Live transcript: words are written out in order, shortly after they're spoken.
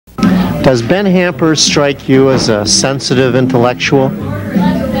Does Ben Hamper strike you as a sensitive intellectual?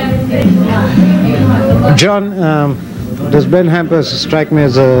 John, does Ben Hamper strike me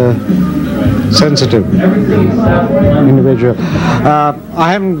as a sensitive individual?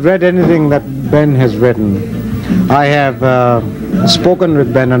 I haven't read anything that Ben has written. I have spoken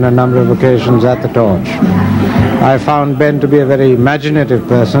with Ben on a number of occasions at the Torch. I found Ben to be a very imaginative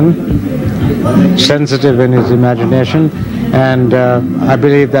person, sensitive in his imagination, and I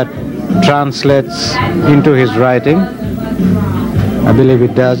believe that translates into his writing. I believe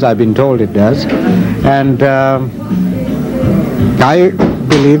it does. I've been told it does. And I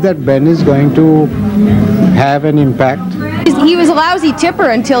believe that Ben is going to have an impact. He was a lousy tipper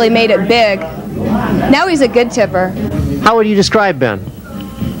until he made it big. Now he's a good tipper. How would you describe Ben?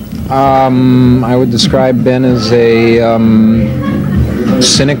 I would describe Ben as a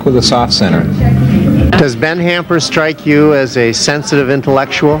cynic with a soft center. Does Ben Hamper strike you as a sensitive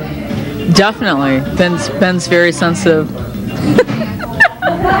intellectual? Definitely. Ben's very sensitive.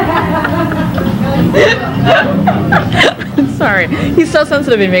 Sorry. He's so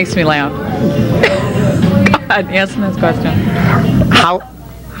sensitive he makes me laugh. God, answer this question.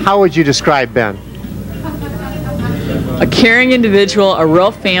 How would you describe Ben? A caring individual, a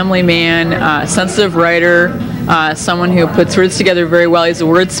real family man, a sensitive writer, someone who puts words together very well. He's a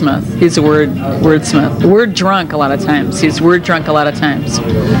wordsmith. He's a wordsmith. Word drunk a lot of times. He's word drunk a lot of times.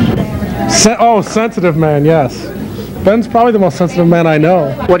 Sensitive man, yes. Ben's probably the most sensitive man I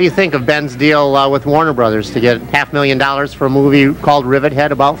know. What do you think of Ben's deal with Warner Brothers to get $500,000 for a movie called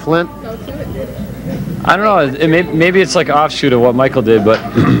Rivethead about Flint? I don't know. Maybe it's like an offshoot of what Michael did, but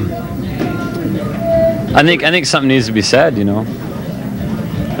I think something needs to be said. You know,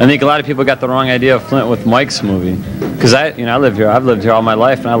 I think a lot of people got the wrong idea of Flint with Mike's movie. Because I live here. I've lived here all my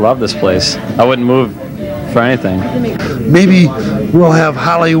life, and I love this place. I wouldn't move for anything. Maybe we'll have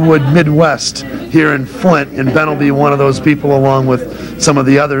Hollywood Midwest here in Flint, and Ben will be one of those people, along with some of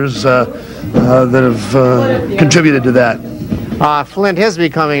the others that have contributed to that. Flint is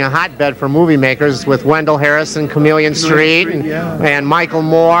becoming a hotbed for movie makers with Wendell Harrison, Chameleon Street, and Michael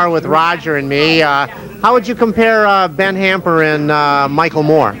Moore with Roger and Me. How would you compare Ben Hamper and Michael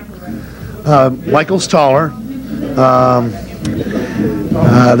Moore? Michael's taller.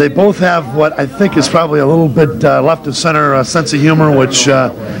 They both have what I think is probably a little bit left of center sense of humor, which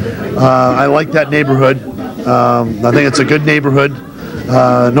I like that neighborhood. I think it's a good neighborhood.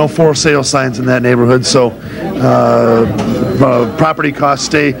 No for sale signs in that neighborhood, so property costs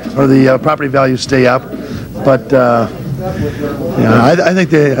stay, or the property values stay up. But I think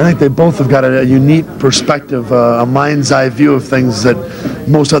they both have got a unique perspective, a mind's eye view of things that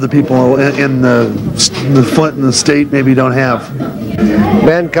most other people in the Flint and the state maybe don't have.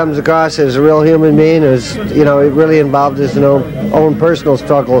 Ben comes across as a real human being who's, really involved in his own personal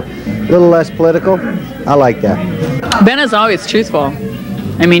struggle, a little less political. I like that. Ben is always truthful.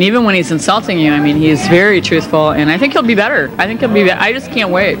 I mean, even when he's insulting you, he's very truthful, and I think he'll be better. I think he'll be better. I just can't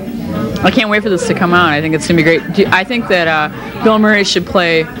wait. I can't wait for this to come out. I think it's going to be great. I think that Bill Murray should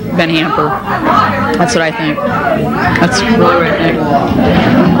play Ben Hamper. That's what I think. That's really what I think.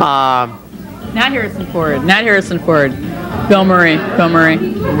 Not Harrison Ford. Not Harrison Ford. Bill Murray. Bill Murray.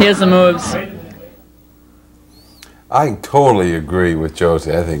 He has the moves. I totally agree with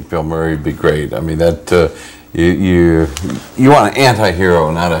Josie. I think Bill Murray would be great. I mean, that you want an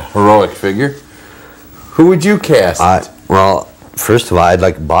anti-hero, not a heroic figure. Who would you cast? Well, first of all, I'd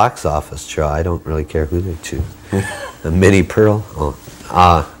like a box office draw. I don't really care who they choose. A Minnie Pearl.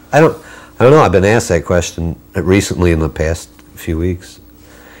 I don't know. I've been asked that question recently in the past few weeks.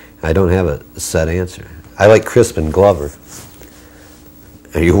 I don't have a set answer. I like Crispin Glover.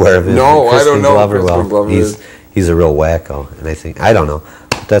 Are you aware of him? No, I don't know. Glover? Well, he's a real wacko, and I don't know.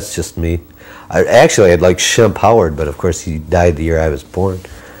 But that's just me. I'd like Shemp Howard, but of course he died the year I was born.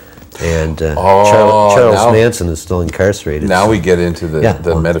 And Charles Manson is still incarcerated. Now we get into the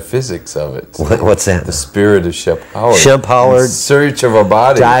metaphysics of it. What's that? The spirit of Shemp Howard. Shemp Howard, in search of a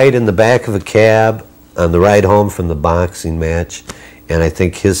body, died in the back of a cab on the ride home from the boxing match, and I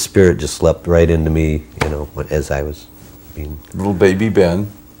think his spirit just slept right into me, as I was being little baby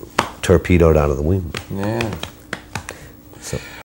Ben torpedoed out of the wing. Yeah. So.